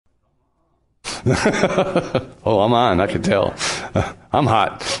Oh, I'm on. I can tell. I'm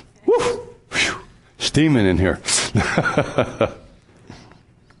hot. Woo! Whew. Steaming in here.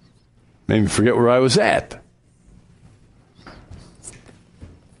 Made me forget where I was at.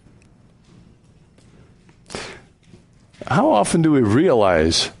 How often do we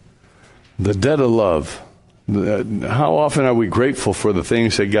realize the debt of love? How often are we grateful for the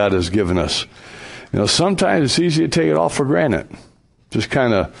things that God has given us? Sometimes it's easy to take it all for granted.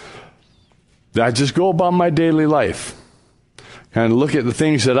 I just go about my daily life. Kind of look at the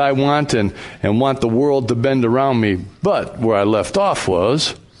things that I want and want the world to bend around me. But where I left off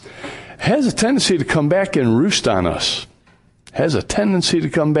has a tendency to come back and roost on us. Has a tendency to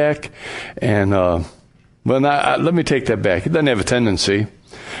come back and, let me take that back. It doesn't have a tendency.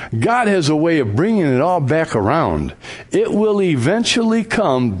 God has a way of bringing it all back around. It will eventually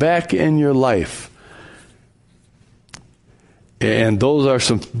come back in your life. And those are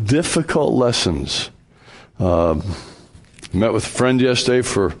some difficult lessons. Met with a friend yesterday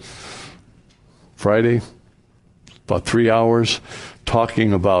for Friday, about 3 hours,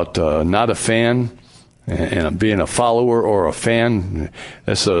 talking about not a fan and being a follower or a fan.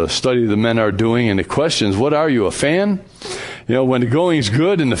 That's a study the men are doing. And the question is, what are you, a fan? When the going's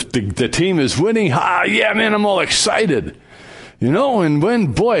good and the team is winning, yeah, man, I'm all excited. And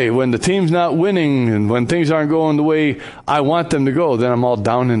when the team's not winning and when things aren't going the way I want them to go, then I'm all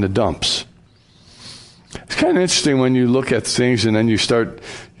down in the dumps. It's kind of interesting when you look at things and then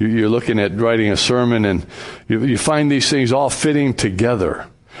you're looking at writing a sermon and you find these things all fitting together,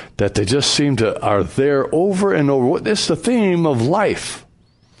 that they just are there over and over. It's the theme of life.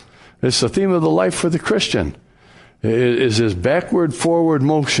 It's the theme of the life for the Christian. Is this backward, forward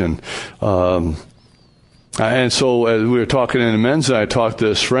motion. And so as we were talking in the men's, and I talked to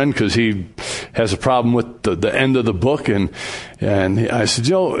this friend because he has a problem with the end of the book. And I said,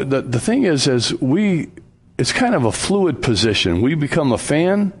 the thing is it's kind of a fluid position. We become a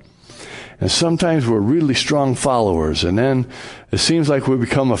fan, and sometimes we're really strong followers. And then it seems like we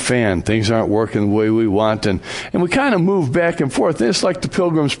become a fan. Things aren't working the way we want. And we kind of move back and forth. It's like the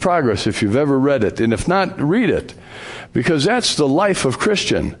Pilgrim's Progress, if you've ever read it. And if not, read it. Because that's the life of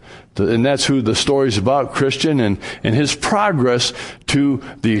Christian. And that's who the story's about, Christian, and his progress to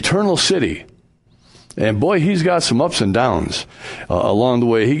the eternal city. And boy, he's got some ups and downs along the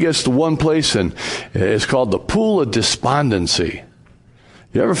way. He gets to one place, and it's called the Pool of Despondency.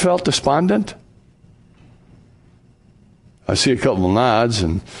 You ever felt despondent? I see a couple of nods,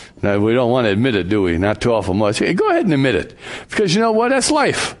 and we don't want to admit it, do we? Not too often much. Hey, go ahead and admit it. Because you know what? That's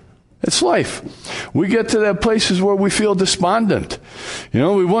life. It's life. We get to that places where we feel despondent.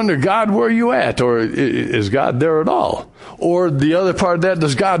 We wonder, God, where are you at? Or is God there at all? Or the other part of that,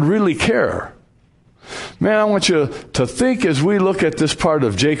 does God really care? Man, I want you to think as we look at this part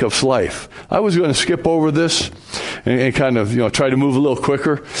of Jacob's life. I was going to skip over this and kind of, try to move a little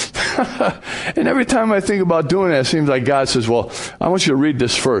quicker. And every time I think about doing that, it seems like God says, well, I want you to read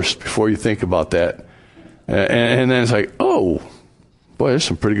this first before you think about that. And then it's like, oh, boy, there's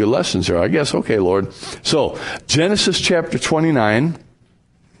some pretty good lessons there. I guess, okay, Lord. So, Genesis chapter 29.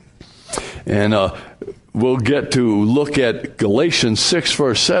 And we'll get to look at Galatians 6,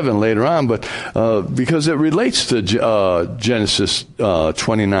 verse 7 later on, but because it relates to Genesis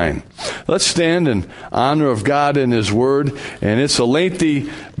 29. Let's stand in honor of God and His Word. And it's a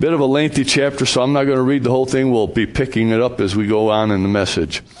bit of a lengthy chapter, so I'm not going to read the whole thing. We'll be picking it up as we go on in the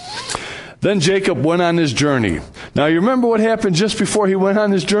message. Then Jacob went on his journey. Now, you remember what happened just before he went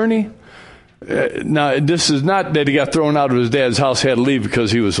on his journey? Now, this is not that he got thrown out of his dad's house, had to leave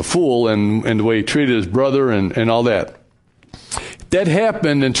because he was a fool and the way he treated his brother and all that. That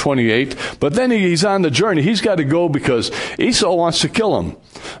happened in 28, but then he's on the journey. He's got to go because Esau wants to kill him.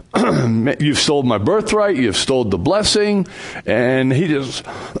 You've stole my birthright, you've stole the blessing, and he just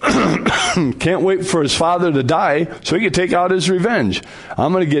can't wait for his father to die so he can take out his revenge.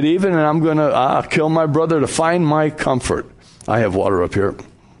 I'm going to get even, and I'm going to kill my brother to find my comfort. I have water up here.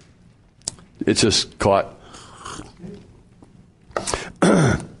 It's just caught.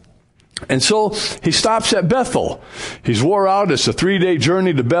 And so he stops at Bethel. He's wore out. It's a 3-day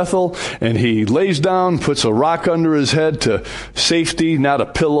journey to Bethel. And he lays down, puts a rock under his head to safety, not a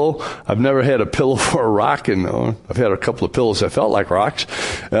pillow. I've never had a pillow for a rock. And I've had a couple of pillows that felt like rocks.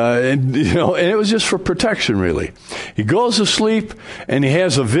 And it was just for protection, really. He goes to sleep and he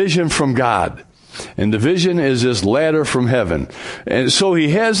has a vision from God. And the vision is this ladder from heaven. And so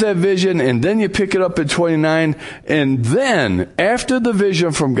he has that vision, and then you pick it up at 29, and then, after the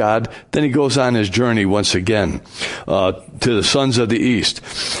vision from God, then he goes on his journey once again to the sons of the east.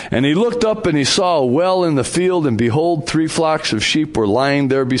 And he looked up, and he saw a well in the field, and behold, 3 flocks of sheep were lying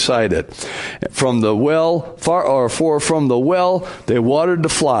there beside it. From the well, from the well, they watered the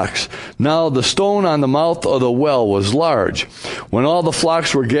flocks. Now the stone on the mouth of the well was large. When all the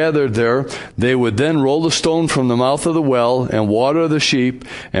flocks were gathered there, they would then roll the stone from the mouth of the well and water the sheep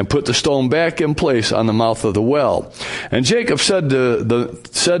and put the stone back in place on the mouth of the well. And Jacob said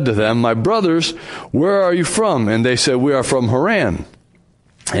to them, "My brothers, where are you from?" And they said, "We are from Haran."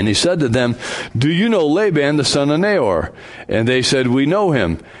 And he said to them, "Do you know Laban, the son of Nahor?" And they said, "We know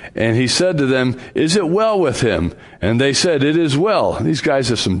him." And he said to them, "Is it well with him?" And they said, "It is well." These guys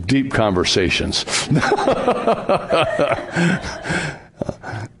have some deep conversations.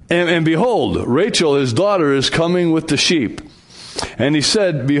 And behold, Rachel, his daughter, is coming with the sheep. And he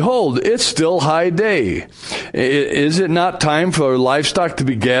said, "Behold, it's still high day. Is it not time for livestock to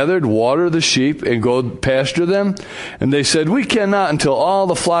be gathered, water the sheep, and go pasture them?" And they said, "We cannot until all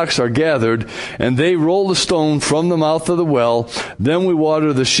the flocks are gathered." And they rolled the stone from the mouth of the well. Then we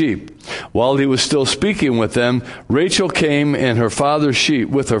water the sheep. While he was still speaking with them, Rachel came and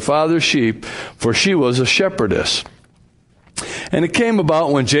with her father's sheep, for she was a shepherdess. And it came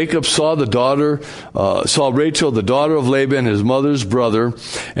about when Jacob saw Rachel, the daughter of Laban, his mother's brother,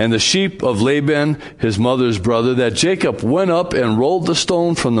 and the sheep of Laban, his mother's brother, that Jacob went up and rolled the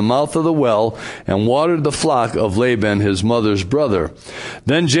stone from the mouth of the well and watered the flock of Laban, his mother's brother.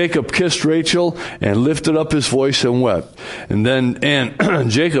 Then Jacob kissed Rachel and lifted up his voice and wept.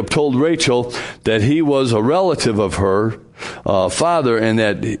 And Jacob told Rachel that he was a relative of her father, and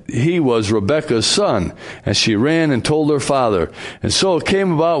that he was Rebekah's son. And she ran and told her father. And so it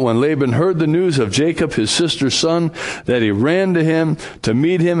came about when Laban heard the news of Jacob, his sister's son, that he ran to him to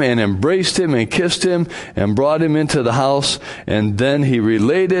meet him and embraced him and kissed him and brought him into the house. And then he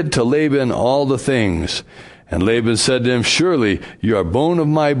related to Laban all the things. And Laban said to him, "Surely you are bone of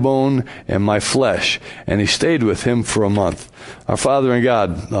my bone and my flesh." And he stayed with him for a month. Our Father and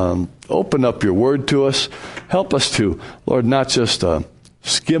God, open up your word to us. Help us to, Lord, not just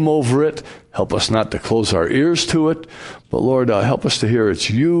skim over it. Help us not to close our ears to it. But Lord, help us to hear it's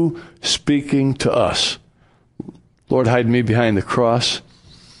you speaking to us. Lord, hide me behind the cross,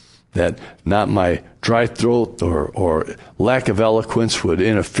 that not my dry throat or lack of eloquence would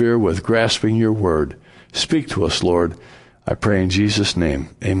interfere with grasping your word. Speak to us, Lord. I pray in Jesus' name.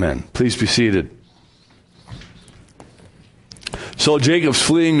 Amen. Please be seated. So Jacob's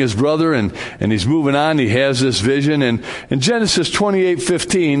fleeing his brother, and he's moving on. He has this vision. And in Genesis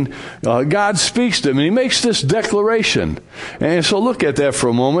 28:15, God speaks to him, and he makes this declaration. And so look at that for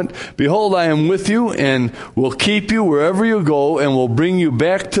a moment. "Behold, I am with you, and will keep you wherever you go, and will bring you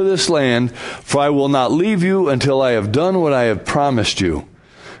back to this land, for I will not leave you until I have done what I have promised you."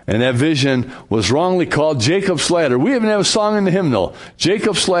 And that vision was wrongly called Jacob's ladder. We even have a song in the hymnal,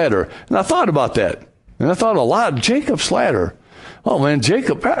 Jacob's ladder. And I thought about that. And I thought a lot, Jacob's ladder. Oh man,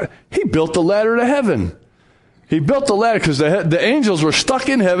 Jacob, he built the ladder to heaven. He built the ladder because the angels were stuck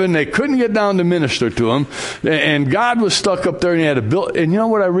in heaven. They couldn't get down to minister to him. And God was stuck up there, and he had to build. And you know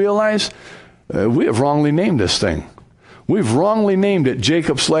what I realized? We have wrongly named this thing. We've wrongly named it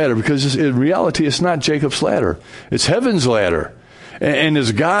Jacob's ladder, because in reality it's not Jacob's ladder. It's heaven's ladder. And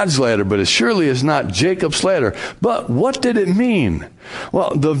it's God's ladder, but it surely is not Jacob's ladder. But what did it mean?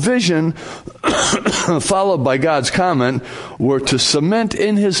 Well, the vision, followed by God's comment, were to cement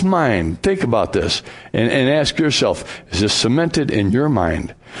in his mind. Think about this and ask yourself, is this cemented in your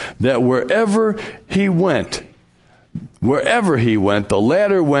mind? That wherever he went, the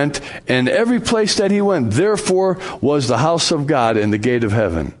ladder went, and every place that he went, therefore, was the house of God and the gate of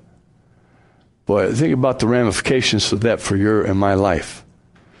heaven. Boy, think about the ramifications of that for your and my life.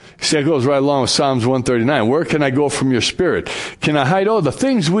 You see, it goes right along with Psalms 139. Where can I go from your spirit? Can I hide? The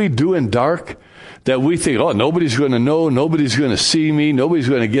things we do in dark that we think, nobody's going to know, nobody's going to see me, nobody's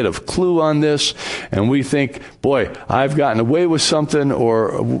going to get a clue on this. And we think, boy, I've gotten away with something,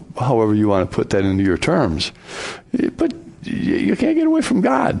 or however you want to put that into your terms. But you can't get away from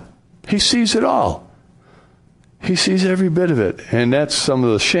God. He sees it all. He sees every bit of it. And that's some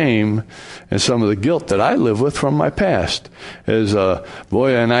of the shame and some of the guilt that I live with from my past. And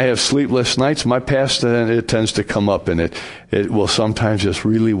I have sleepless nights. My past, it tends to come up, and it will sometimes just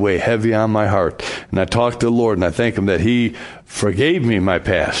really weigh heavy on my heart. And I talk to the Lord, and I thank him that he forgave me my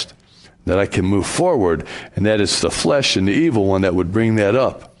past, that I can move forward, and that it's the flesh and the evil one that would bring that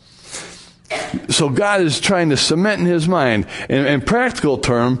up. So God is trying to cement in his mind. In practical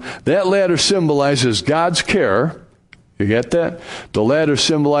term, that ladder symbolizes God's care. You get that? The ladder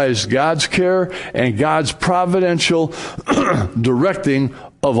symbolizes God's care and God's providential directing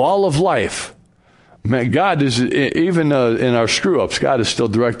of all of life. Man, God is, even in our screw-ups, God is still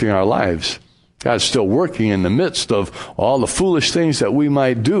directing our lives. God is still working in the midst of all the foolish things that we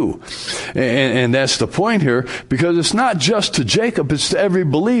might do. And that's the point here, because it's not just to Jacob, it's to every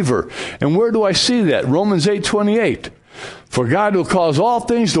believer. And where do I see that? Romans 8:28. For God will cause all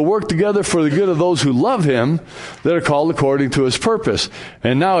things to work together for the good of those who love him, that are called according to his purpose.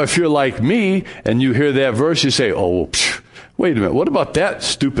 And now if you're like me, and you hear that verse, you say, oh, wait a minute, what about that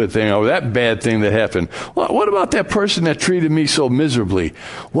stupid thing or that bad thing that happened? What about that person that treated me so miserably?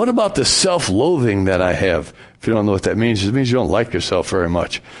 What about the self-loathing that I have? If you don't know what that means, it means you don't like yourself very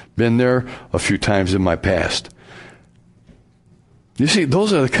much. Been there a few times in my past. You see,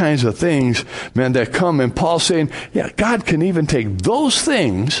 those are the kinds of things, man, that come. And Paul's saying, yeah, God can even take those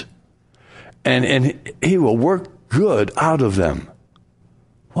things and he will work good out of them.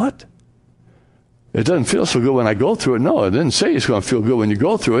 What? It doesn't feel so good when I go through it. No, it didn't say it's going to feel good when you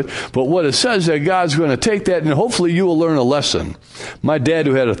go through it. But what it says is that God's going to take that and hopefully you will learn a lesson. My dad,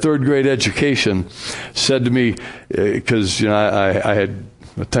 who had a third grade education, said to me, because I had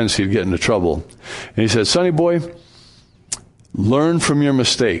a tendency to get into trouble. And he said, Sonny boy, learn from your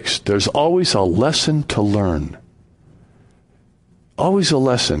mistakes. There's always a lesson to learn. Always a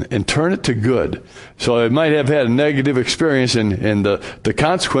lesson, and turn it to good. So it might have had a negative experience, and the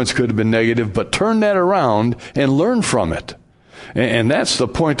consequence could have been negative, but turn that around and learn from it. And that's the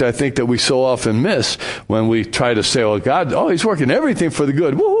point I think that we so often miss when we try to say, oh, God, he's working everything for the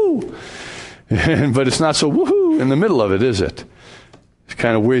good. Woohoo! But it's not so woohoo in the middle of it, is it? It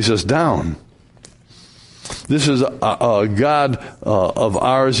kind of weighs us down. This is a God of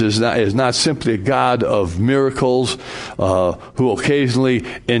ours is not simply a God of miracles who occasionally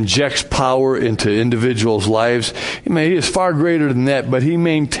injects power into individuals' lives. He is far greater than that, but he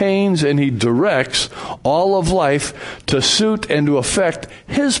maintains and he directs all of life to suit and to affect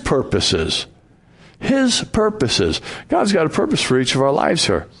his purposes. His purposes. God's got a purpose for each of our lives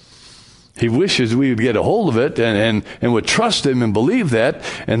here. He wishes we would get a hold of it and would trust him and believe that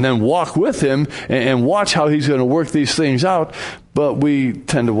and then walk with him and watch how he's going to work these things out. But we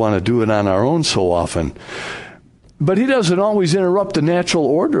tend to want to do it on our own so often. But he doesn't always interrupt the natural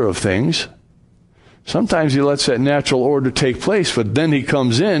order of things. Sometimes he lets that natural order take place, but then he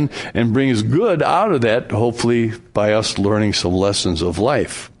comes in and brings good out of that, hopefully by us learning some lessons of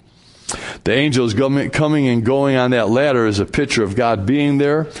life. The angels coming and going on that ladder is a picture of God being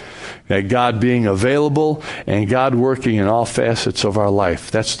there, that God being available, and God working in all facets of our life.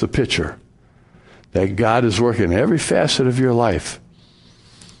 That's the picture. That God is working in every facet of your life.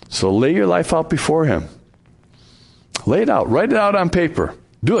 So lay your life out before him. Lay it out. Write it out on paper.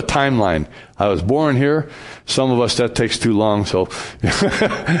 Do a timeline. I was born here. Some of us, that takes too long, so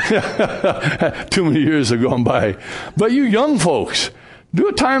too many years have gone by. But you young folks, do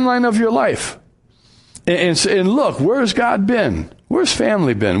a timeline of your life. And look, where's God been? Where's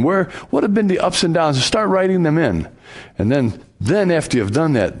family been? What have been the ups and downs? And start writing them in. And then after you've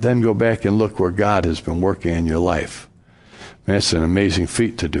done that, then go back and look where God has been working in your life. Man, that's an amazing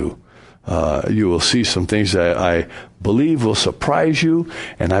feat to do. You will see some things that I believe will surprise you,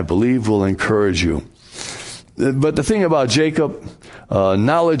 and I believe will encourage you. But the thing about Jacob,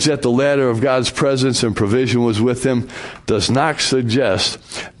 knowledge that the ladder of God's presence and provision was with him does not suggest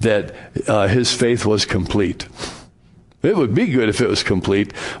that his faith was complete. It would be good if it was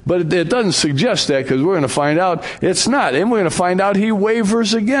complete, but it doesn't suggest that, because we're going to find out it's not. And we're going to find out he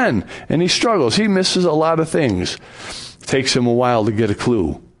wavers again, and he struggles. He misses a lot of things. It takes him a while to get a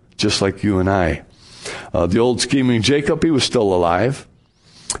clue, just like you and I. The old scheming Jacob, he was still alive.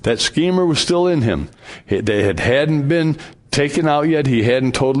 That schemer was still in him. They hadn't been taken out yet. He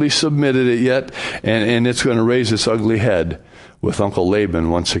hadn't totally submitted it yet. And it's going to raise its ugly head with Uncle Laban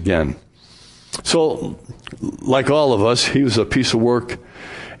once again. So, like all of us, he was a piece of work,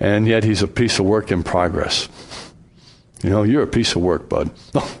 and yet he's a piece of work in progress. You know, you're a piece of work, bud.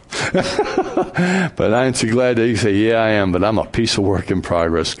 But I'm so glad that you say, yeah, I am, but I'm a piece of work in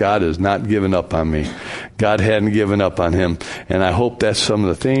progress. God has not given up on me. God hadn't given up on him. And I hope that's some of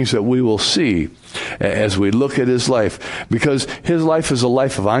the things that we will see as we look at his life, because his life is a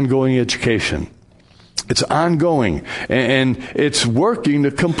life of ongoing education. It's ongoing, and it's working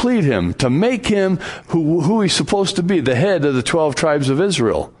to complete him, to make him who he's supposed to be, the head of the 12 tribes of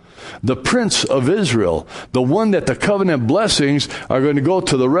Israel, the prince of Israel, the one that the covenant blessings are going to go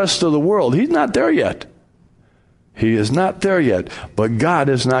to the rest of the world. He's not there yet. He is not there yet, but God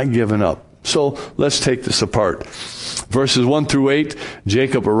has not given up. So let's take this apart. Verses 1 through 8,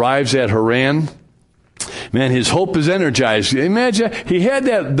 Jacob arrives at Haran. Man, his hope is energized. Imagine, he had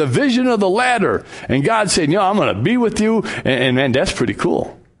the vision of the ladder, and God said, I'm going to be with you, and man, that's pretty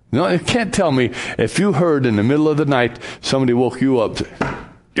cool. You can't tell me if you heard in the middle of the night, somebody woke you up,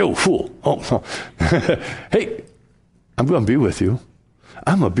 yo, fool. Oh, hey, I'm going to be with you.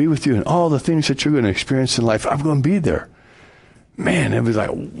 I'm going to be with you in all the things that you're going to experience in life. I'm going to be there. Man, it was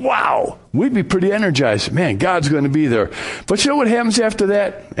like, wow. We'd be pretty energized. Man, God's going to be there. But you know what happens after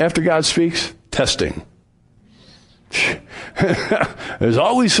that? After God speaks? Testing. There's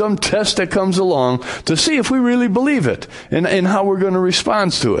always some test that comes along to see if we really believe it and how we're going to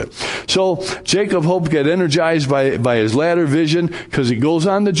respond to it. So Jacob hoped to get energized by his latter vision because he goes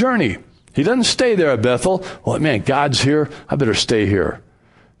on the journey. He doesn't stay there at Bethel. Well, man, God's here. I better stay here.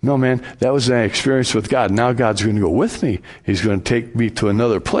 No, man, that was an experience with God. Now God's going to go with me. He's going to take me to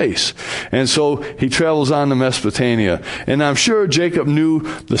another place. And so he travels on to Mesopotamia. And I'm sure Jacob knew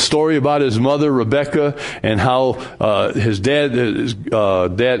the story about his mother, Rebekah, and how his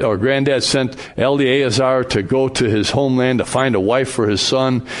granddad sent Eleazar to go to his homeland to find a wife for his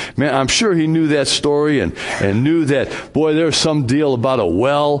son. Man, I'm sure he knew that story and knew that, boy, there's some deal about a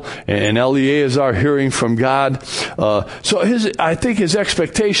well and Eleazar hearing from God. So I think his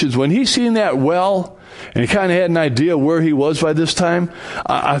expectations, when he seen that well, and he kind of had an idea where he was by this time,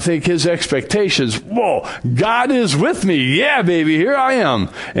 I think his expectations, whoa, God is with me. Yeah, baby, here I am.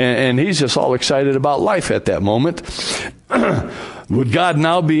 And he's just all excited about life at that moment. Would God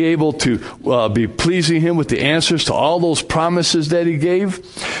now be able to be pleasing him with the answers to all those promises that he gave?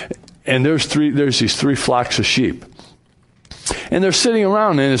 And there's these 3 flocks of sheep. And they're sitting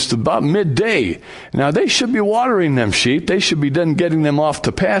around, and it's about midday. Now, they should be watering them sheep. They should be done getting them off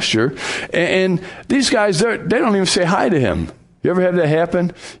to pasture. And these guys, they don't even say hi to him. You ever have that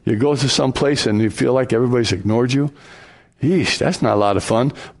happen? You go to some place and you feel like everybody's ignored you? Yeesh, that's not a lot of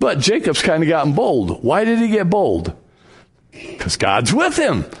fun. But Jacob's kind of gotten bold. Why did he get bold? Because God's with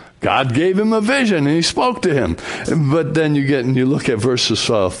him. God gave him a vision, and he spoke to him. But then you look at verses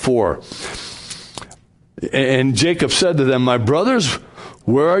 4. And Jacob said to them, my brothers,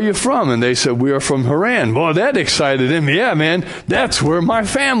 where are you from? And they said, we are from Haran. Well, that excited him. Yeah, man, that's where my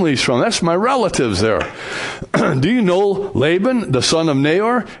family's from. That's my relatives there. Do you know Laban, the son of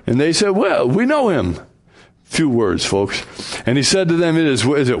Nahor? And they said, well, we know him. Few words, folks. And he said to them, is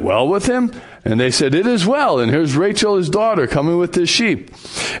it well with him? And they said, it is well. And here's Rachel, his daughter, coming with his sheep.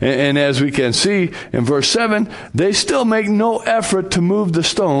 And as we can see in verse 7, they still make no effort to move the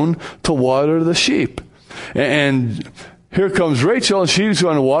stone to water the sheep. And here comes Rachel, and she's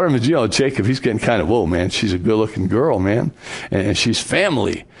going to water him. And, Jacob, he's getting kind of, whoa, man, she's a good-looking girl, man. And she's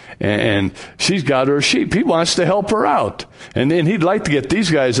family. And she's got her sheep. He wants to help her out. And then he'd like to get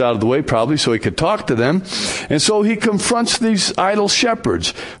these guys out of the way, probably, so he could talk to them. And so he confronts these idle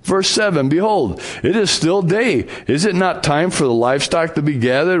shepherds. Verse 7, behold, it is still day. Is it not time for the livestock to be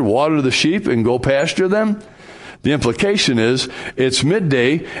gathered, water the sheep, and go pasture them? The implication is, it's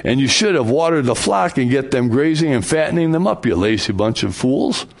midday, and you should have watered the flock and get them grazing and fattening them up, you lazy bunch of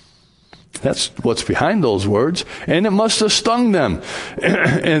fools. That's what's behind those words. And it must have stung them.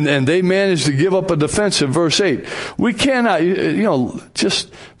 And they managed to give up a defense in verse 8. We cannot,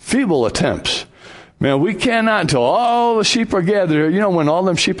 just feeble attempts. Man, we cannot until all the sheep are gathered. When all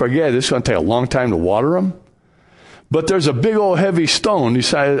them sheep are gathered, it's going to take a long time to water them. But there's a big old heavy stone.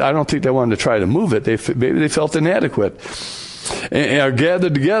 I don't think they wanted to try to move it. Maybe they felt inadequate. And are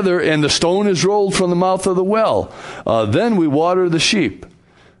gathered together, and the stone is rolled from the mouth of the well. Then we water the sheep.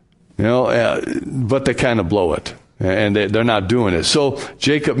 But they kind of blow it. And they're not doing it. So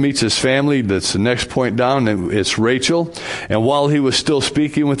Jacob meets his family. That's the next point down. And it's Rachel. And while he was still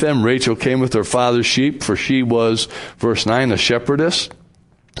speaking with them, Rachel came with her father's sheep, for she was, verse 9, a shepherdess.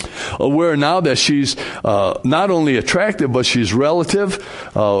 Aware now that she's not only attractive, but she's relative.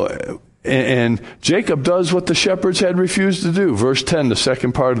 And Jacob does what the shepherds had refused to do. Verse 10, the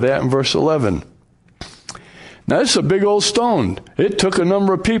second part of that, and verse 11. Now, this is a big old stone. It took a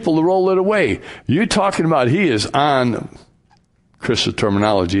number of people to roll it away. You're talking about he is on, Chris's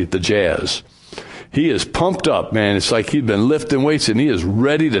terminology, the jazz. He is pumped up, man. It's like he'd been lifting weights, and he is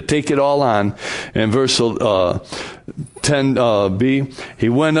ready to take it all on. And verse 10b, he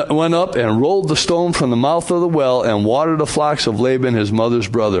went up and rolled the stone from the mouth of the well and watered the flocks of Laban, his mother's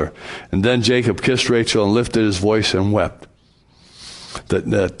brother. And then Jacob kissed Rachel and lifted his voice and wept.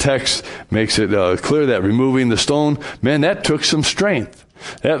 The text makes it clear that removing the stone, man, that took some strength.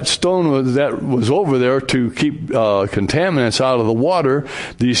 That stone that was over there to keep contaminants out of the water.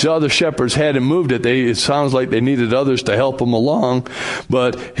 These other shepherds hadn't moved it. It sounds like they needed others to help them along.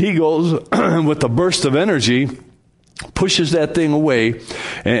 But he goes with a burst of energy, pushes that thing away,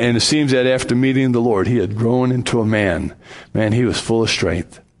 and it seems that after meeting the Lord, he had grown into a man. Man, he was full of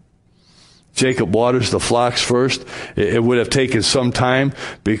strength. Jacob waters the flocks first. It would have taken some time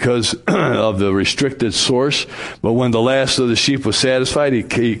because of the restricted source. But when the last of the sheep was satisfied,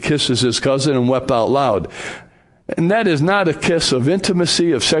 he kisses his cousin and wept out loud. And that is not a kiss of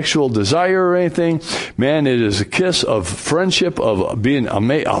intimacy, of sexual desire or anything. Man, it is a kiss of friendship, of being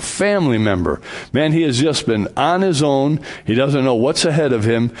a family member. Man, he has just been on his own. He doesn't know what's ahead of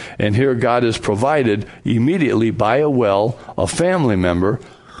him. And here God has provided immediately by a well, a family member.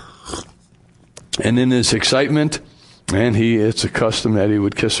 And in his excitement, and it's a custom that he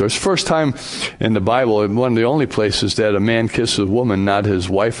would kiss her. It's the first time in the Bible, and one of the only places that a man kisses a woman, not his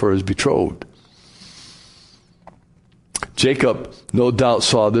wife or his betrothed. Jacob, no doubt,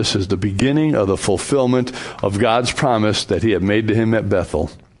 saw this as the beginning of the fulfillment of God's promise that he had made to him at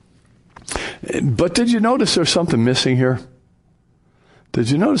Bethel. But did you notice there's something missing here? Did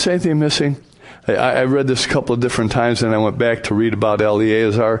you notice anything missing? I read this a couple of different times, and I went back to read about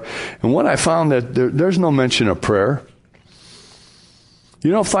Eleazar. And what I found that there's no mention of prayer. You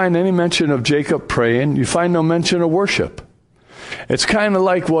don't find any mention of Jacob praying. You find no mention of worship. It's kind of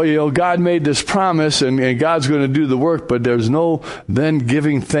like, well, God made this promise, and God's going to do the work, but there's no then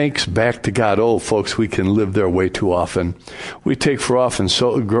giving thanks back to God. Oh, folks, we can live there way too often. We take for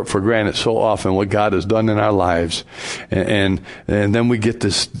granted so often what God has done in our lives. And then we get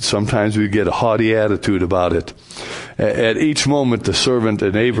this, sometimes we get a haughty attitude about it. At each moment, the servant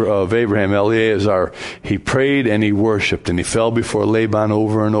of Abraham, Eleazar, he prayed and he worshiped, and he fell before Laban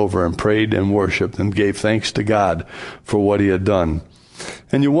over and over and prayed and worshiped and gave thanks to God for what he had done.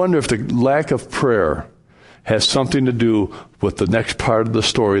 And you wonder if the lack of prayer has something to do with the next part of the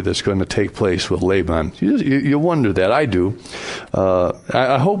story that's going to take place with Laban. You wonder that. I do.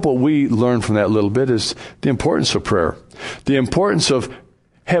 I hope what we learn from that little bit is the importance of prayer, the importance of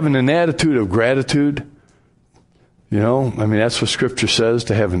having an attitude of gratitude. You know, I mean, that's what Scripture says,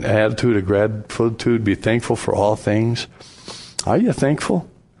 to have an attitude of gratitude, be thankful for all things. Are you thankful?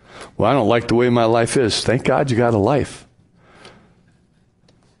 Well, I don't like the way my life is. Thank God you got a life.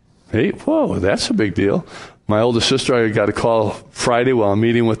 Hey, whoa, that's a big deal. My oldest sister, I got a call Friday while I'm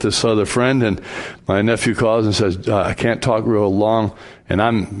meeting with this other friend, and my nephew calls and says, I can't talk real long, and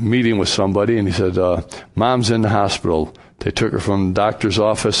I'm meeting with somebody, and he said, Mom's in the hospital. They took her from the doctor's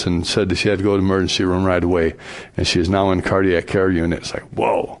office and said that she had to go to the emergency room right away, and she is now in cardiac care unit. It's like,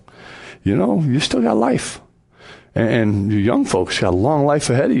 whoa, you know, you still got life. And you young folks got a long life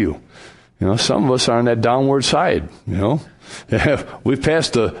ahead of you. You know, some of us are on that downward side, you know. We've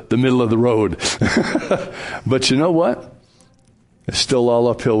passed the middle of the road. But you know what? It's still all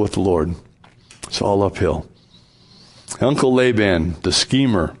uphill with the Lord. It's all uphill. Uncle Laban, the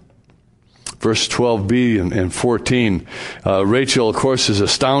schemer. Verse 12b and 14. Rachel, of course, is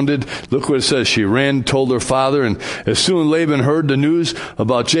astounded. Look what it says. She ran, told her father, and as soon as Laban heard the news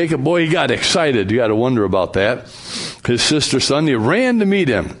about Jacob, boy, he got excited. You got to wonder about that. His sister's son, he ran to meet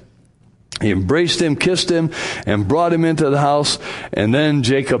him. He embraced him, kissed him, and brought him into the house. And then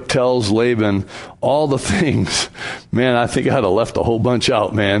Jacob tells Laban all the things. Man, I think I'd have left a whole bunch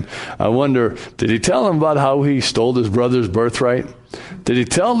out, man. I wonder, did he tell him about how he stole his brother's birthright? Did he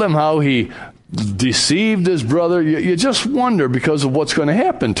tell them how he deceived his brother? You just wonder because of what's going to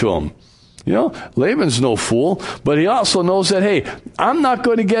happen to him. You know, Laban's no fool, but he also knows that, hey, I'm not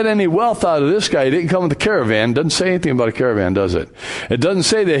going to get any wealth out of this guy. He didn't come with a caravan. Doesn't say anything about a caravan, does it? It doesn't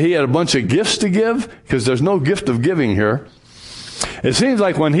say that he had a bunch of gifts to give, because there's no gift of giving here. It seems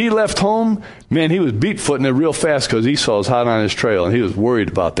like when he left home, man, he was beat-footing it real fast because Esau was hot on his trail, and he was worried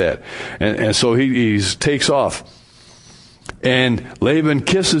about that. And so he takes off. And Laban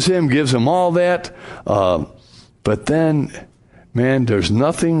kisses him, gives him all that. But then, man, there's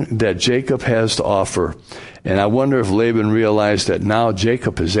nothing that Jacob has to offer. And I wonder if Laban realized that now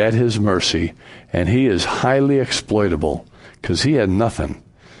Jacob is at his mercy, and he is highly exploitable because he had nothing.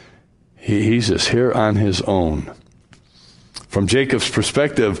 He's just here on his own. From Jacob's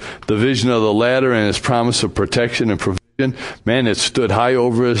perspective, the vision of the ladder and his promise of protection and provision, man, it stood high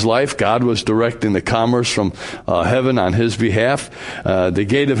over his life. God was directing the commerce from heaven on his behalf. The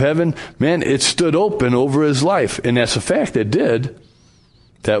gate of heaven, man, it stood open over his life. And that's a fact, it did.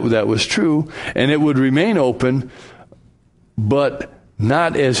 That was true. And it would remain open, but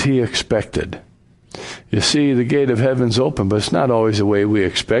not as he expected. You see, the gate of heaven's open, but it's not always the way we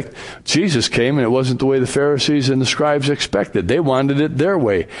expect. Jesus came, and it wasn't the way the Pharisees and the scribes expected. They wanted it their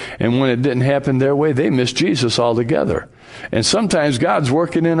way. And when it didn't happen their way, they missed Jesus altogether. And sometimes God's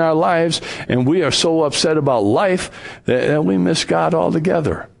working in our lives, and we are so upset about life that we miss God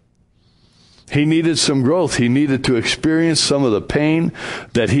altogether. He needed some growth. He needed to experience some of the pain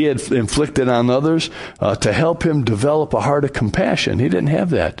that he had inflicted on others to help him develop a heart of compassion. He didn't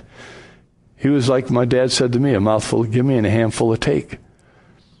have that. He was like my dad said to me, a mouthful of give me and a handful of take.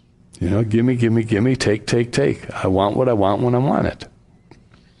 You know, give me, take. I want what I want when I want it.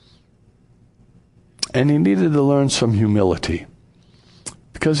 And he needed to learn some humility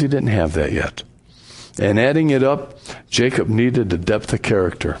because he didn't have that yet. And adding it up, Jacob needed a depth of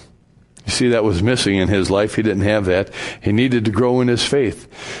character. You see, that was missing in his life. He didn't have that. He needed to grow in his faith.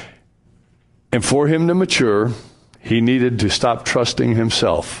 And for him to mature, he needed to stop trusting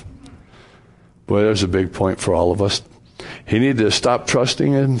himself. Boy, there's a big point for all of us. He needed to stop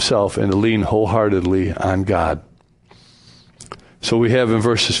trusting himself and to lean wholeheartedly on God. So we have in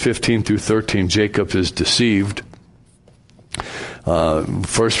verses 15 through 13, Jacob is deceived.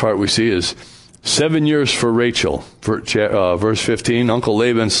 First part we see is 7 years for Rachel. Verse 15, Uncle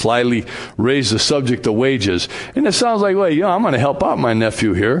Laban slyly raised the subject of wages. And it sounds like, well, I'm going to help out my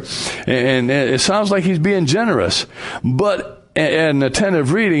nephew here. And it sounds like he's being generous. But an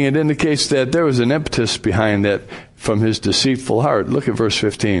attentive reading, it indicates that there was an impetus behind that from his deceitful heart. Look at verse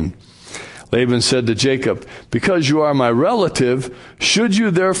 15. Laban said to Jacob, because you are my relative, should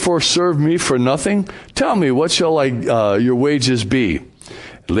you therefore serve me for nothing? Tell me, what shall your wages be?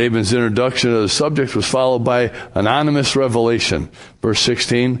 Laban's introduction of the subject was followed by anonymous revelation. Verse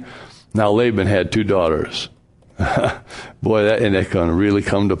 16, now Laban had 2 daughters. Boy, that going to really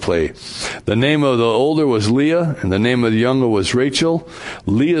come to play. The name of the older was Leah, and the name of the younger was Rachel.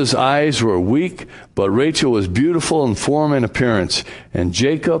 Leah's eyes were weak, but Rachel was beautiful in form and appearance, and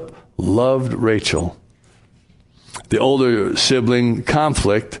Jacob loved Rachel. The older sibling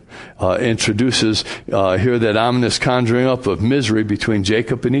conflict introduces here that ominous conjuring up of misery between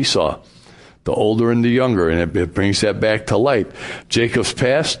Jacob and Esau, the older and the younger, and it brings that back to light. Jacob's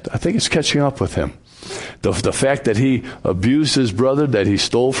past, I think it's catching up with him. The fact that he abused his brother, that he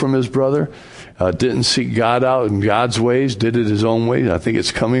stole from his brother, didn't seek God out in God's ways, did it his own way, I think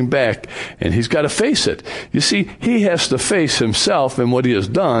it's coming back, and he's got to face it. You see, he has to face himself and what he has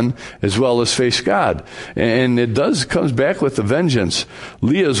done, as well as face God. And it comes back with a vengeance.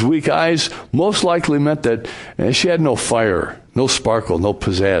 Leah's weak eyes most likely meant that she had no fire, no sparkle, no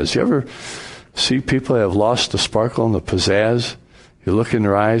pizzazz. You ever see people that have lost the sparkle and the pizzazz? You look in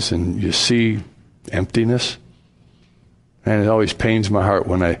their eyes and you see emptiness. And it always pains my heart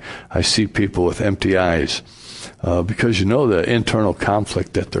when I see people with empty eyes because you know the internal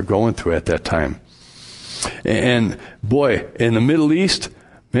conflict that they're going through at that time. And boy, in the Middle East,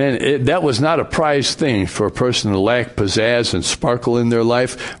 man, that was not a prized thing for a person to lack pizzazz and sparkle in their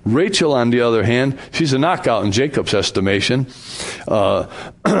life. Rachel, on the other hand, she's a knockout in Jacob's estimation.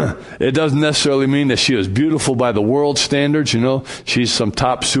 It doesn't necessarily mean that she was beautiful by the world standards, She's some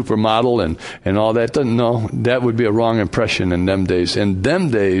top supermodel and all that. No, that would be a wrong impression in them days. In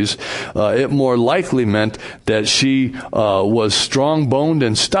them days, it more likely meant that she was strong-boned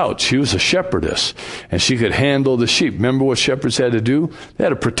and stout. She was a shepherdess, and she could handle the sheep. Remember what shepherds had to do? They had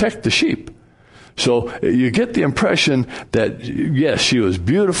to protect the sheep. So you get the impression that, yes, she was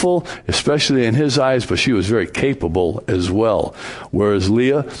beautiful, especially in his eyes, but she was very capable as well. Whereas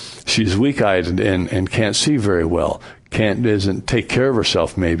Leah, she's weak-eyed and can't see very well, doesn't take care of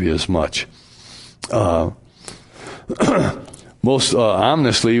herself maybe as much. Most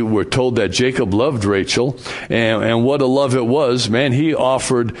ominously, we're told that Jacob loved Rachel, and what a love it was. Man, he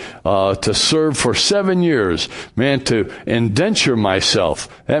offered to serve for 7 years, man, to indenture myself.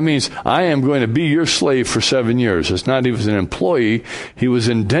 That means I am going to be your slave for 7 years. It's not even an employee. He was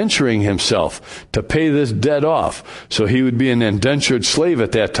indenturing himself to pay this debt off. So he would be an indentured slave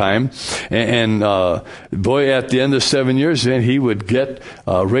at that time. And boy, at the end of 7 years, then he would get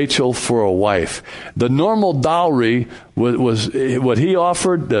Rachel for a wife. The normal dowry was what he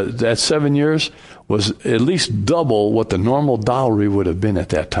offered, that 7 years, was at least double what the normal dowry would have been at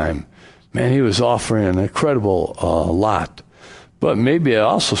that time. Man, he was offering an incredible lot. But maybe it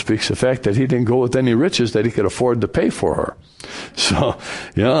also speaks to the fact that he didn't go with any riches that he could afford to pay for her. So,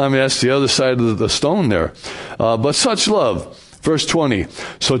 that's the other side of the stone there. But such love. Verse 20,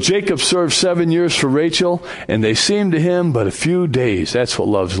 so Jacob served 7 years for Rachel, and they seemed to him but a few days. That's what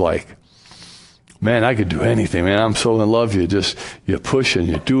love's like. Man, I could do anything, man. I'm so in love. You push and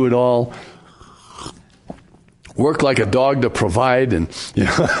you do it all. work like a dog to provide, and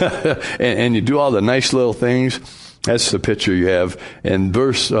and you do all the nice little things. That's the picture you have. And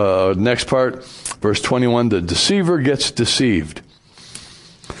next part, verse 21, the deceiver gets deceived.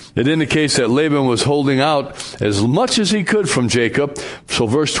 It indicates that Laban was holding out as much as he could from Jacob. So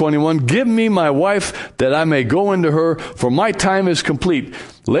verse 21, give me my wife that I may go into her, for my time is complete.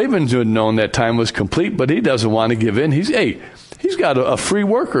 Laban had known that time was complete, but he doesn't want to give in. He's got a free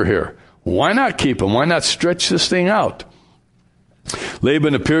worker here. Why not keep him? Why not stretch this thing out?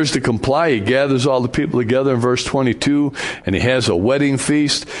 Laban appears to comply. He gathers all the people together in verse 22, and he has a wedding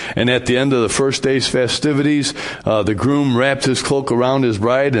feast. And at the end of the first day's festivities, the groom wraps his cloak around his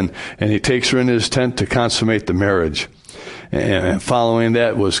bride, and he takes her into his tent to consummate the marriage. And following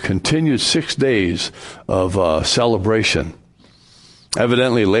that was continued 6 days of celebration.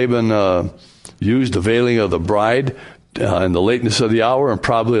 Evidently, Laban used the veiling of the bride in the lateness of the hour, and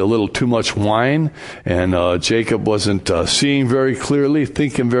probably a little too much wine. And Jacob wasn't seeing very clearly,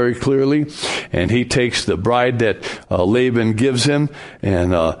 thinking very clearly. And he takes the bride that Laban gives him.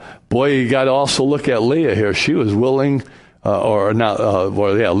 And boy, you got to also look at Leah here. She was willing,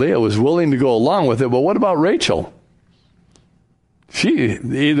 Leah was willing to go along with it. But what about Rachel? She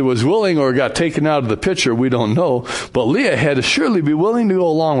either was willing or got taken out of the picture. We don't know. But Leah had to surely be willing to go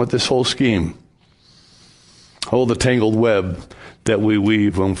along with this whole scheme. Oh, the tangled web that we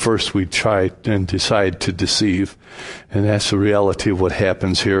weave when first we try and decide to deceive. And that's the reality of what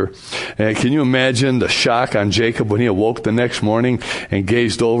happens here. And can you imagine the shock on Jacob when he awoke the next morning and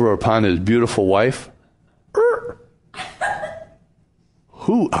gazed over upon his beautiful wife?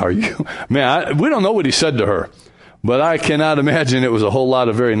 Who are you? Man, we don't know what he said to her. But I cannot imagine it was a whole lot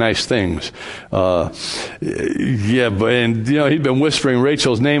of very nice things. He'd been whispering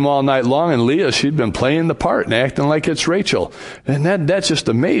Rachel's name all night long, and Leah, she'd been playing the part and acting like it's Rachel. And that just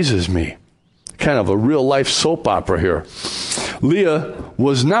amazes me. Kind of a real life soap opera here. Leah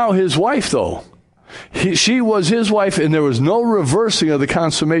was now his wife, though. She was his wife, and there was no reversing of the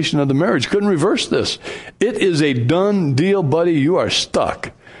consummation of the marriage. Couldn't reverse this. It is a done deal, buddy. You are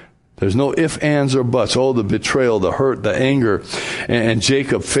stuck. There's no ifs, ands, or buts. Oh, the betrayal, the hurt, the anger. And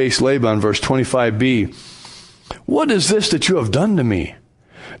Jacob faced Laban, verse 25b. What is this that you have done to me?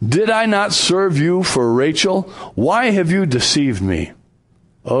 Did I not serve you for Rachel? Why have you deceived me?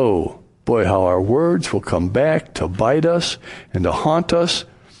 Oh, boy, how our words will come back to bite us and to haunt us.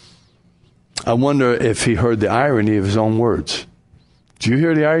 I wonder if he heard the irony of his own words. Do you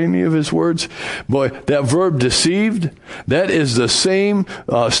hear the irony of his words? Boy, that verb deceived, that is the same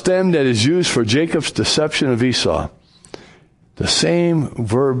stem that is used for Jacob's deception of Esau. The same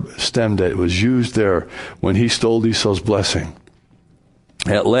verb stem that was used there when he stole Esau's blessing.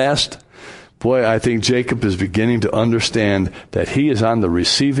 At last, boy, I think Jacob is beginning to understand that he is on the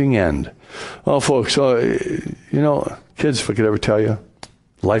receiving end. Oh, folks, kids, if I could ever tell you,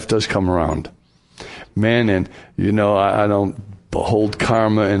 life does come around. Man, and, I don't behold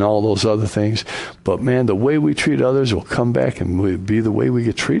karma and all those other things. But man, the way we treat others will come back and be the way we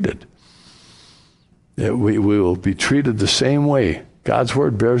get treated. We will be treated the same way. God's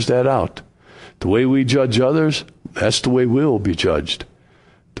word bears that out. The way we judge others, that's the way we will be judged.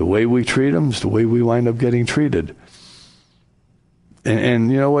 The way we treat them is the way we wind up getting treated.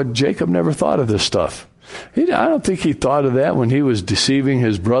 And you know what? Jacob never thought of this stuff. I don't think he thought of that when he was deceiving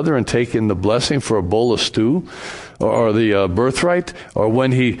his brother and taking the blessing for a bowl of stew or the birthright, or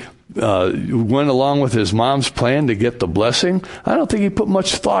when he went along with his mom's plan to get the blessing. I don't think he put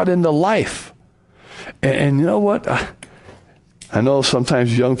much thought into life. And you know what? I know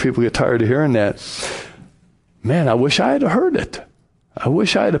sometimes young people get tired of hearing that. Man, I wish I had heard it. I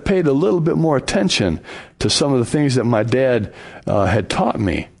wish I had paid a little bit more attention to some of the things that my dad had taught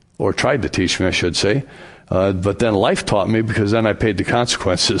me, or tried to teach me, I should say. But then life taught me, because then I paid the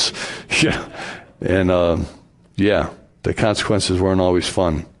consequences. And the consequences weren't always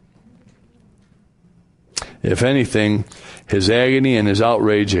fun. If anything, his agony and his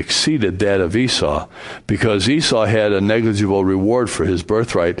outrage exceeded that of Esau, because Esau had a negligible reward for his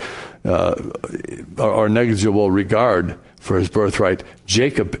birthright, or negligible regard for his birthright.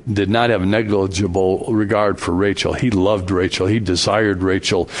 Jacob did not have negligible regard for Rachel. He loved Rachel. He desired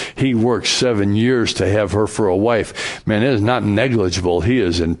Rachel. He worked 7 years to have her for a wife. Man, it is not negligible. He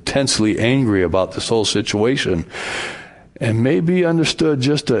is intensely angry about this whole situation. And maybe understood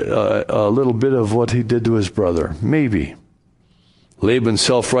just a little bit of what he did to his brother. Maybe. Laban's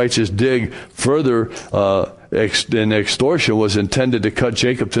self-righteous dig further in extortion was intended to cut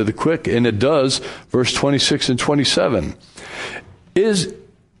Jacob to the quick, and it does. Verse 26 and 27.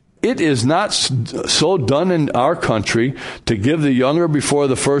 it is not so done in our country to give the younger before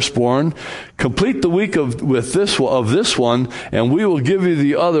the firstborn. Complete the week of this one, and we will give you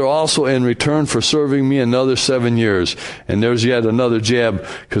the other also in return for serving me another 7 years. And there's yet another jab,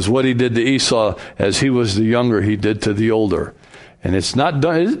 because what he did to Esau as he was the younger, he did to the older. And it's not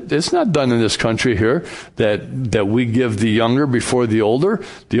done. It's not done in this country here that we give the younger before the older.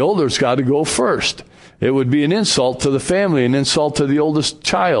 The older's got to go first. It would be an insult to the family, an insult to the oldest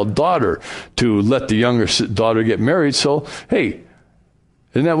child, daughter, to let the younger daughter get married. So, hey,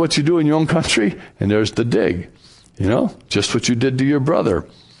 isn't that what you do in your own country? And there's the dig, just what you did to your brother.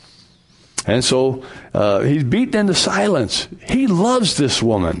 And so he's beaten into silence. He loves this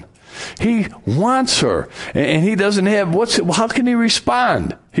woman. He wants her. And he doesn't have, how can he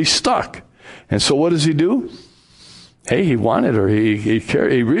respond? He's stuck. And so what does he do? Hey, he wanted her.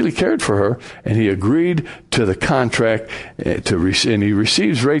 He really cared for her, and he agreed to the contract and he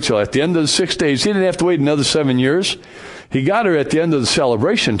receives Rachel at the end of the 6 days. He didn't have to wait another 7 years. He got her at the end of the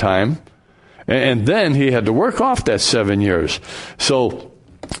celebration time, and then he had to work off that 7 years. So,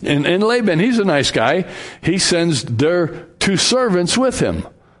 and Laban, he's a nice guy. He sends their 2 servants with him.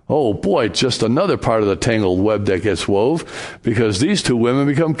 Oh boy, just another part of the tangled web that gets wove, because these 2 women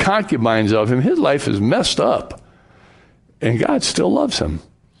become concubines of him. His life is messed up. And God still loves him.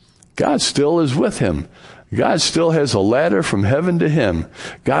 God still is with him. God still has a ladder from heaven to him.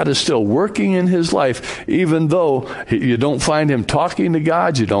 God is still working in his life, even though you don't find him talking to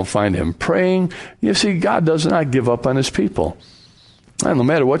God, you don't find him praying. You see, God does not give up on his people. And no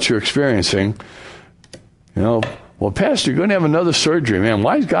matter what you're experiencing, well, Pastor, you're going to have another surgery, man.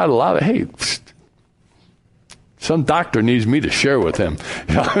 Why is God allowed it? Hey, some doctor needs me to share with him.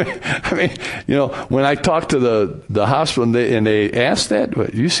 I mean, when I talked to the hospital and they asked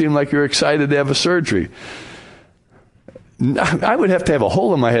that, you seem like you're excited to have a surgery. I would have to have a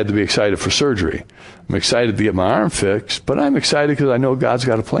hole in my head to be excited for surgery. I'm excited to get my arm fixed, but I'm excited because I know God's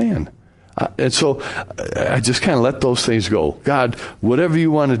got a plan. And so I just kind of let those things go. God, whatever you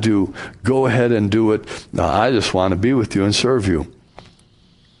want to do, go ahead and do it. I just want to be with you and serve you.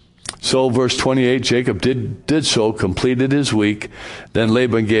 So, verse 28, Jacob did so, completed his week. Then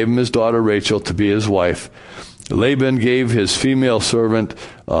Laban gave him his daughter Rachel to be his wife. Laban gave his female servant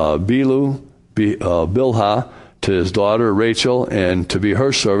Bilhah to his daughter Rachel and to be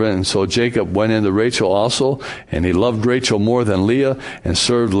her servant. And so Jacob went into Rachel also, and he loved Rachel more than Leah and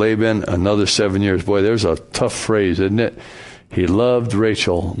served Laban another 7 years. Boy, there's a tough phrase, isn't it? He loved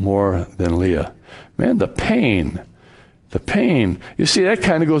Rachel more than Leah. Man, the pain. You see, that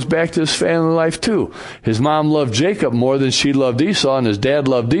kind of goes back to his family life too. His mom loved Jacob more than she loved Esau, and his dad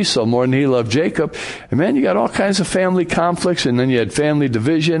loved Esau more than he loved Jacob. And man, you got all kinds of family conflicts, and then you had family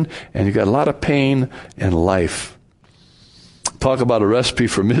division, and you got a lot of pain in life. Talk about a recipe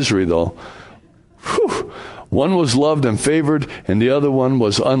for misery, though. Whew. One was loved and favored, and the other one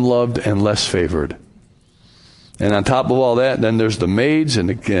was unloved and less favored. And on top of all that, then there's the maids and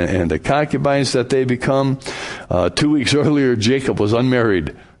the concubines that they become. 2 weeks earlier, Jacob was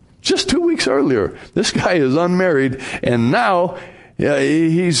unmarried. Just 2 weeks earlier. This guy is unmarried, and now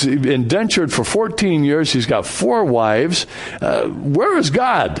he's indentured for 14 years. He's got 4 wives. Where is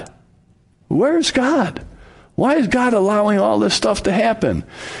God? Where is God? Why is God allowing all this stuff to happen?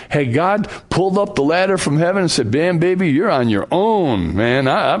 Hey, God pulled up the ladder from heaven and said, "Bam, baby, you're on your own, man.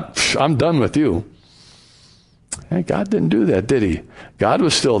 I'm done with you." And God didn't do that, did he? God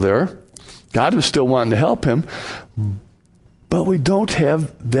was still there. God was still wanting to help him. But we don't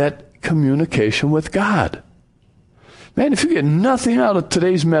have that communication with God. Man, if you get nothing out of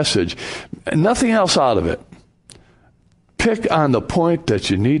today's message, nothing else out of it, pick on the point that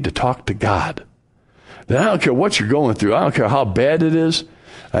you need to talk to God. Then I don't care what you're going through. I don't care how bad it is.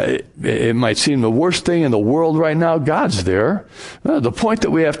 It might seem the worst thing in the world right now. God's there. The point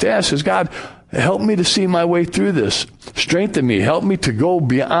that we have to ask is, God, help me to see my way through this. Strengthen me. Help me to go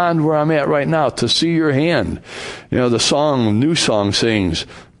beyond where I'm at right now, to see your hand. The new song sings,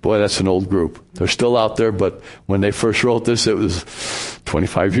 boy, that's an old group. They're still out there, but when they first wrote this, it was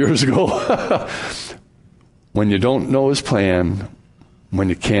 25 years ago. When you don't know his plan, when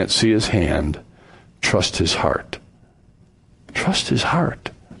you can't see his hand, trust his heart. Trust his heart.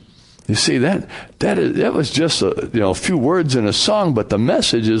 You see, that was just a few words in a song, but the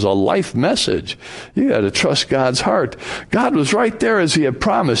message is a life message. You got to trust God's heart. God was right there as he had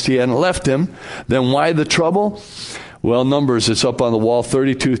promised. He hadn't left him. Then why the trouble? Well, Numbers, it's up on the wall,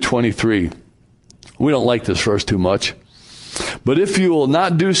 32:23. We don't like this verse too much. But if you will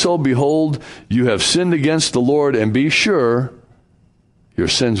not do so, behold, you have sinned against the Lord, and be sure your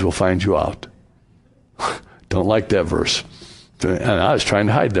sins will find you out. Don't like that verse. And I was trying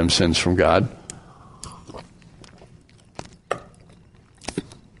to hide them sins from God.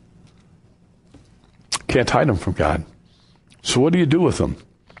 Can't hide them from God. So what do you do with them?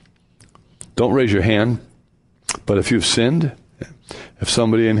 Don't raise your hand. But if you've sinned, if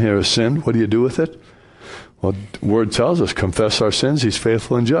somebody in here has sinned, what do you do with it? Well, the Word tells us, confess our sins. He's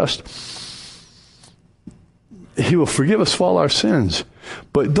faithful and just. He will forgive us for all our sins.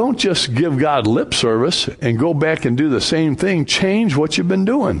 But don't just give God lip service and go back and do the same thing. Change what you've been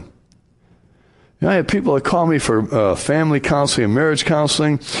doing. You know, I have people that call me for family counseling and marriage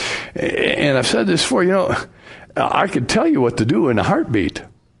counseling. And I've said this before, I could tell you what to do in a heartbeat.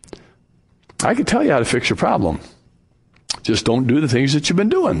 I could tell you how to fix your problem. Just don't do the things that you've been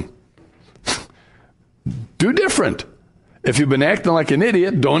doing. Do different. If you've been acting like an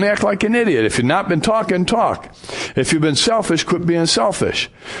idiot, don't act like an idiot. If you've not been talking, talk. If you've been selfish, quit being selfish.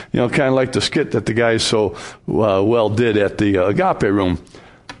 Kind of like the skit that the guys so well did at the Agape Room.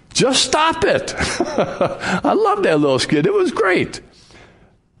 Just stop it. I love that little skit. It was great.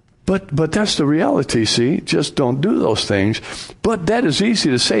 But that's the reality, see? Just don't do those things. But that is easy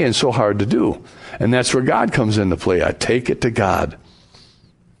to say and so hard to do. And that's where God comes into play. I take it to God.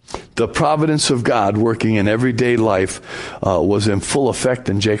 The providence of God working in everyday life was in full effect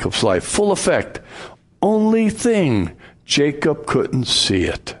in Jacob's life. Full effect. Only thing, Jacob couldn't see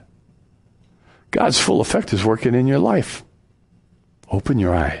it. God's full effect is working in your life. Open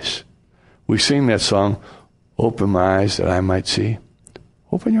your eyes. We sing that song, open my eyes that I might see.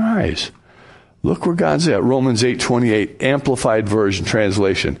 Open your eyes. Look where God's at. Romans 8:28, Amplified Version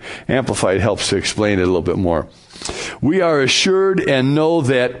translation. Amplified helps to explain it a little bit more. We are assured and know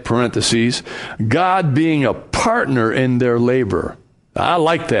that, parentheses, God being a partner in their labor. I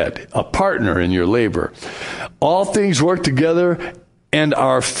like that. A partner in your labor. All things work together and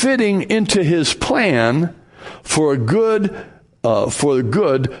are fitting into his plan for the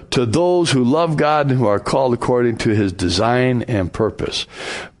good to those who love God and who are called according to his design and purpose.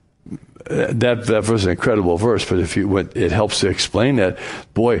 That was an incredible verse, but it helps to explain that.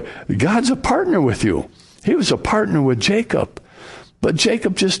 Boy, God's a partner with you. He was a partner with Jacob, but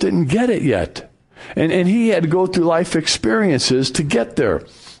Jacob just didn't get it yet. And he had to go through life experiences to get there.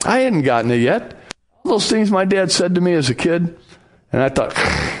 I hadn't gotten it yet. All those things my dad said to me as a kid, and I thought,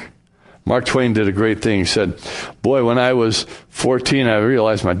 Mark Twain did a great thing. He said, boy, when I was 14, I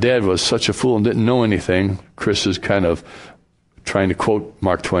realized my dad was such a fool and didn't know anything. Chris is kind of trying to quote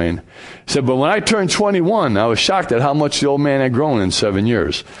Mark Twain. He said, but when I turned 21, I was shocked at how much the old man had grown in 7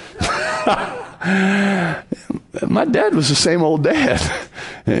 years. My dad was the same old dad.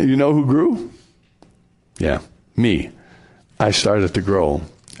 You know who grew? Yeah, me. I started to grow.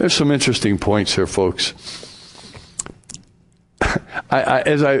 There's some interesting points here, folks.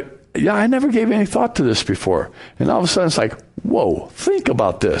 I never gave any thought to this before. And all of a sudden it's like, whoa, think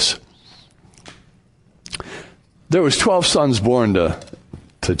about this. There was 12 sons born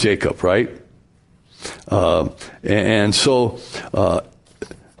to Jacob, right? And so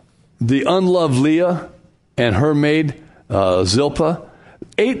the unloved Leah and her maid Zilpah,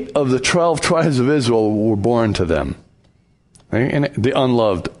 8 of the 12 tribes of Israel were born to them. And the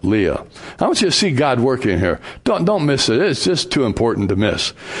unloved Leah. I want you to see God working here. Don't miss it. It's just too important to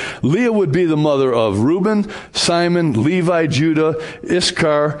miss. Leah would be the mother of Reuben, Simon, Levi, Judah,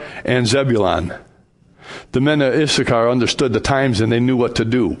 Issachar, and Zebulun. The men of Issachar understood the times and they knew what to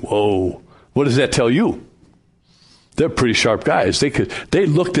do. Whoa. What does that tell you? They're pretty sharp guys. They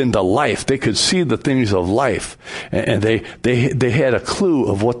looked into life. They could see the things of life. And they had a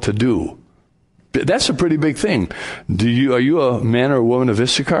clue of what to do. That's a pretty big thing. Are you a man or a woman of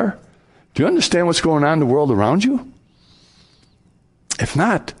Issachar? Do you understand what's going on in the world around you? If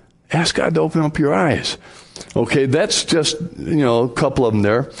not, ask God to open up your eyes. Okay, that's just, a couple of them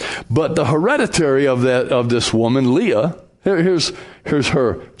there. But the hereditary of this woman, Leah, here's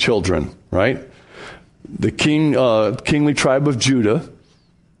her children, right? The kingly tribe of Judah.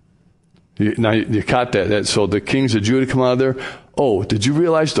 Now, you caught that. So the kings of Judah come out of there. Oh, did you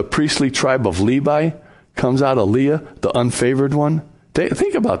realize the priestly tribe of Levi comes out of Leah, the unfavored one?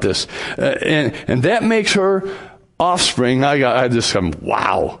 Think about this. And that makes her offspring. I just come,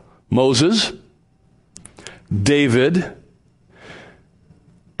 wow. Moses, David,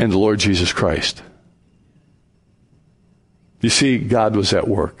 and the Lord Jesus Christ. You see, God was at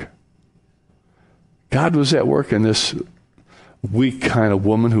work. God was at work in this weak kind of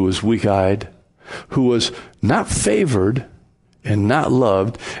woman who was weak-eyed, who was not favored and not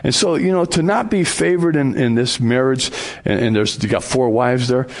loved. And so, to not be favored in this marriage, and you got 4 wives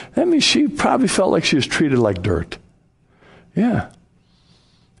there, that means she probably felt like she was treated like dirt. Yeah.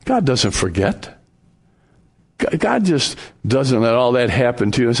 God doesn't forget. God just doesn't let all that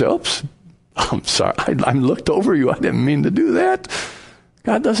happen to you and say, oops, I'm sorry, I looked over you. I didn't mean to do that.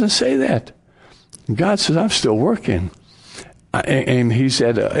 God doesn't say that. God says, I'm still working. And he's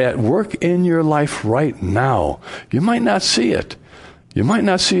at work in your life right now. You might not see it. You might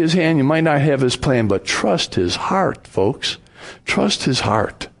not see his hand. You might not have his plan, but trust his heart, folks. Trust his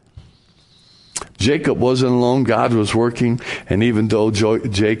heart. Jacob wasn't alone. God was working. And even though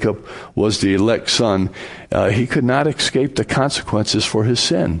Jacob was the elect son, he could not escape the consequences for his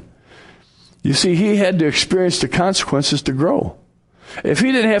sin. You see, he had to experience the consequences to grow. If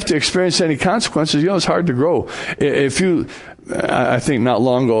he didn't have to experience any consequences, it's hard to grow. I think not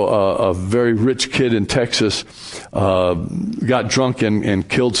long ago, a very rich kid in Texas got drunk and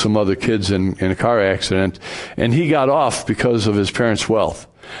killed some other kids in a car accident, and he got off because of his parents' wealth.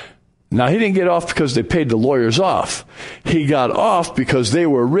 Now, he didn't get off because they paid the lawyers off. He got off because they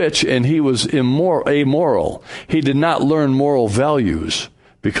were rich and he was amoral. He did not learn moral values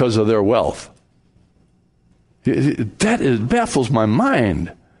because of their wealth. That baffles my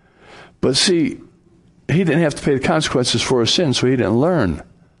mind. But see, he didn't have to pay the consequences for his sin, so he didn't learn.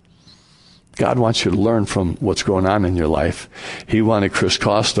 God wants you to learn from what's going on in your life. He wanted Chris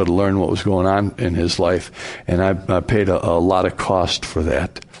Costa to learn what was going on in his life, and I paid a lot of cost for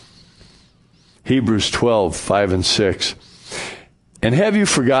that. Hebrews 12, 5 and 6. And have you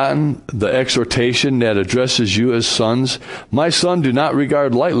forgotten the exhortation that addresses you as sons? My son, do not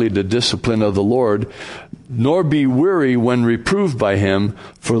regard lightly the discipline of the Lord, nor be weary when reproved by him,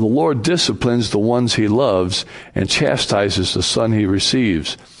 for the Lord disciplines the ones he loves and chastises the son he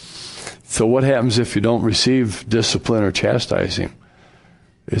receives. So what happens if you don't receive discipline or chastising?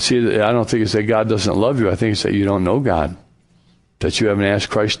 I don't think it's that God doesn't love you. I think it's that you don't know God, that you haven't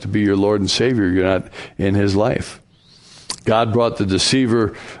asked Christ to be your Lord and Savior. You're not in his life. God brought the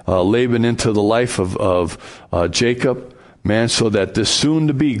deceiver Laban into the life of Jacob, man, so that this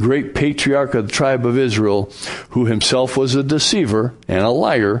soon-to-be great patriarch of the tribe of Israel, who himself was a deceiver and a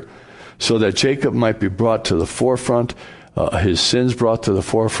liar, so that Jacob might be brought to the forefront, his sins brought to the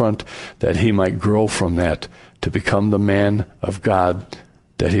forefront, that he might grow from that to become the man of God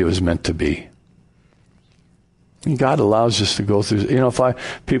that he was meant to be. And God allows us to go through.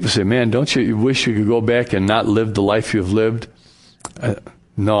 People say, man, don't you wish you could go back and not live the life you've lived?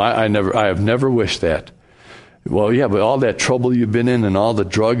 No, I have never wished that. Well, yeah, but all that trouble you've been in and all the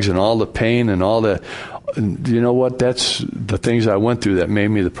drugs and all the pain and all that, you know what? That's the things I went through that made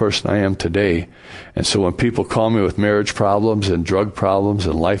me the person I am today. And so when people call me with marriage problems and drug problems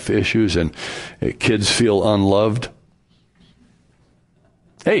and life issues and kids feel unloved,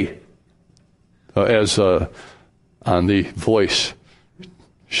 hey, as on The Voice,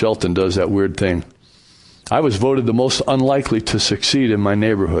 Shelton does that weird thing. I was voted the most unlikely to succeed in my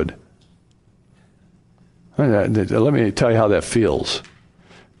neighborhood. Let me tell you how that feels.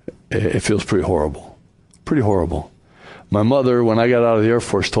 It feels pretty horrible. Pretty horrible. My mother, when I got out of the Air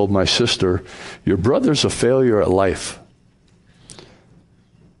Force, told my sister, your brother's a failure at life.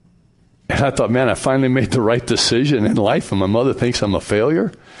 And I thought, man, I finally made the right decision in life, and my mother thinks I'm a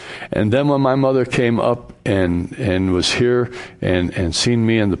failure. And then when my mother came up and was here and seen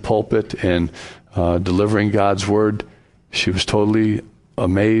me in the pulpit and delivering God's word, she was totally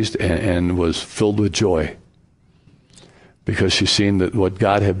amazed and was filled with joy because she's seen what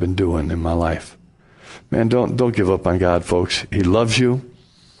God had been doing in my life. Man, don't give up on God, folks. He loves you.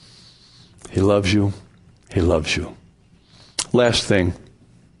 He loves you. He loves you. Last thing,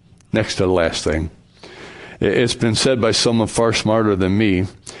 next to the last thing. It's been said by someone far smarter than me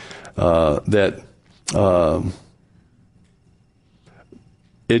that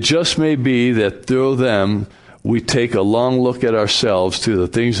it just may be that through them we take a long look at ourselves, to the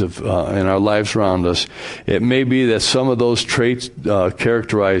things in our lives around us. It may be that some of those traits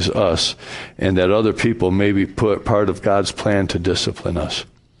characterize us, and that other people may be part of God's plan to discipline us.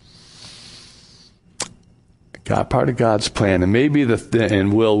 Part of God's plan. And maybe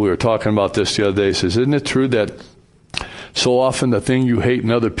and Will, we were talking about this the other day, says, isn't it true that so often the thing you hate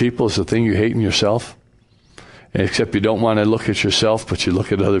in other people is the thing you hate in yourself? Except you don't want to look at yourself, but you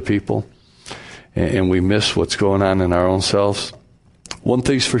look at other people. And we miss what's going on in our own selves. One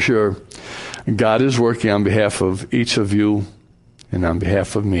thing's for sure, God is working on behalf of each of you and on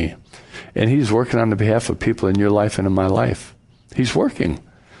behalf of me. And he's working on the behalf of people in your life and in my life. He's working.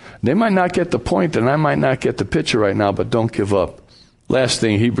 They might not get the point, and I might not get the picture right now, but don't give up. Last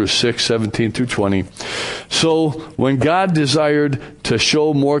thing, Hebrews 6, 17 through 20. So when God desired to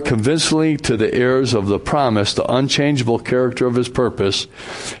show more convincingly to the heirs of the promise the unchangeable character of his purpose,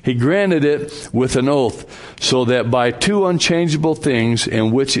 he granted it with an oath, so that by two unchangeable things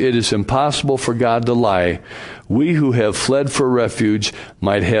in which it is impossible for God to lie, we who have fled for refuge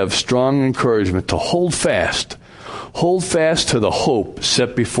might have strong encouragement to hold fast to the hope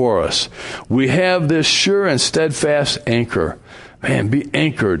set before us. We have this sure and steadfast anchor. Man, be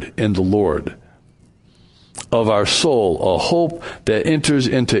anchored in the Lord of our soul, a hope that enters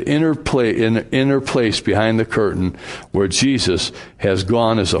into inner place behind the curtain, where Jesus has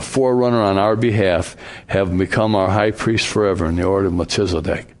gone as a forerunner on our behalf, have become our high priest forever in the order of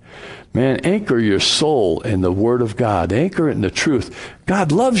Melchizedek. Man, anchor your soul in the Word of God. Anchor it in the truth.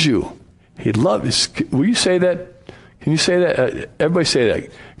 God loves you. He loves. Will you say that? Can you say that? Everybody say that.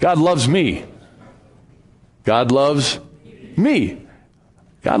 God loves me. God loves me.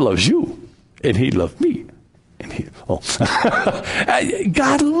 God loves you. And he loved me. And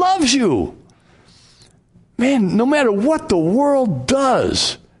God loves you. Man, no matter what the world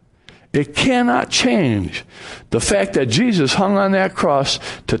does, it cannot change the fact that Jesus hung on that cross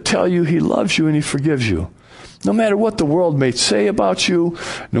to tell you he loves you and he forgives you. No matter what the world may say about you,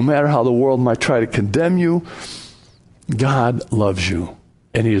 no matter how the world might try to condemn you, God loves you.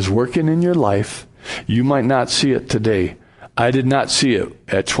 And he is working in your life. You might not see it today. I did not see it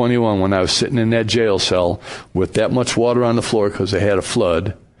at 21 when I was sitting in that jail cell with that much water on the floor because they had a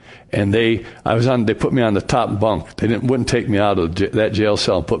flood. And they put me on the top bunk. They wouldn't take me out of that jail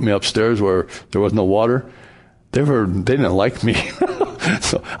cell and put me upstairs where there was no water. They didn't like me.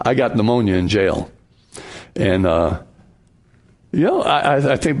 So I got pneumonia in jail. And, I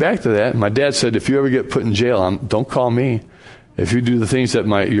think back to that. My dad said, if you ever get put in jail, don't call me. If you do the things that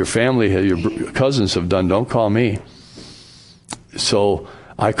your family, your cousins have done, don't call me. So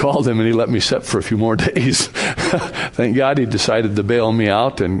I called him and he let me sit for a few more days. Thank God he decided to bail me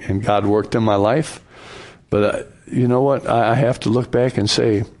out and God worked in my life. But you know what? I have to look back and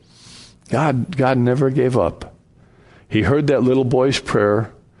say, God never gave up. He heard that little boy's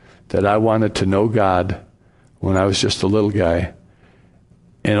prayer that I wanted to know God when I was just a little guy.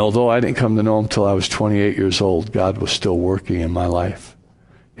 And although I didn't come to know him till I was 28 years old, God was still working in my life.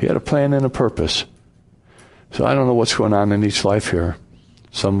 He had a plan and a purpose. So I don't know what's going on in each life here.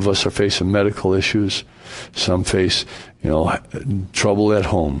 Some of us are facing medical issues. Some face, trouble at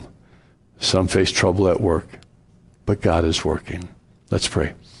home. Some face trouble at work. But God is working. Let's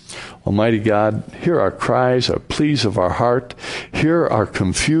pray. Almighty God, hear our cries, our pleas of our heart. Hear our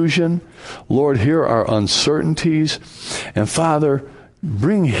confusion. Lord, hear our uncertainties. And Father,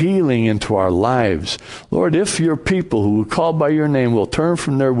 bring healing into our lives. Lord, if your people who are called by your name will turn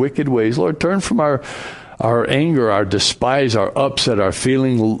from their wicked ways, Lord, turn from our anger, our despise, our upset, our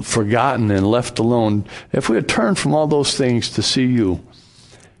feeling forgotten and left alone, if we had turned from all those things to see you,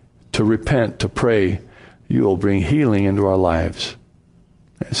 to repent, to pray, you will bring healing into our lives.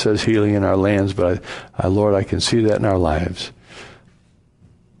 It says healing in our lands, but Lord, I can see that in our lives.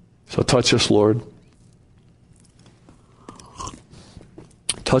 So touch us, Lord.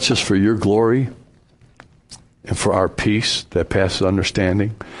 Touch us for your glory and for our peace that passes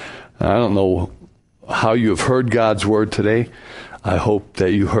understanding. And I don't know how you have heard God's word today. I hope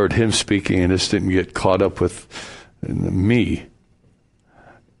that you heard him speaking and this didn't get caught up with me.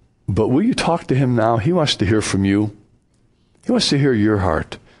 But will you talk to him now? He wants to hear from you. He wants to hear your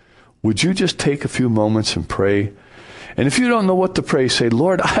heart. Would you just take a few moments and pray? And if you don't know what to pray, say,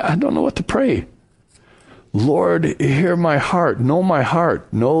 Lord, I don't know what to pray. Lord, hear my heart. Know my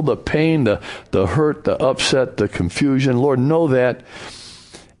heart. Know the pain, the hurt, the upset, the confusion. Lord, know that.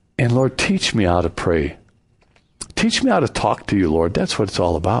 And Lord, teach me how to pray. Teach me how to talk to you, Lord. That's what it's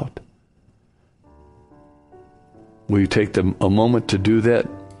all about. Will you take a moment to do that?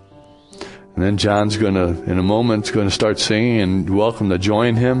 And then John's in a moment, going to start singing, and you're welcome to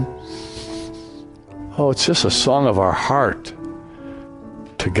join him. Oh, it's just a song of our heart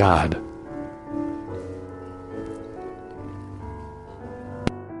to God.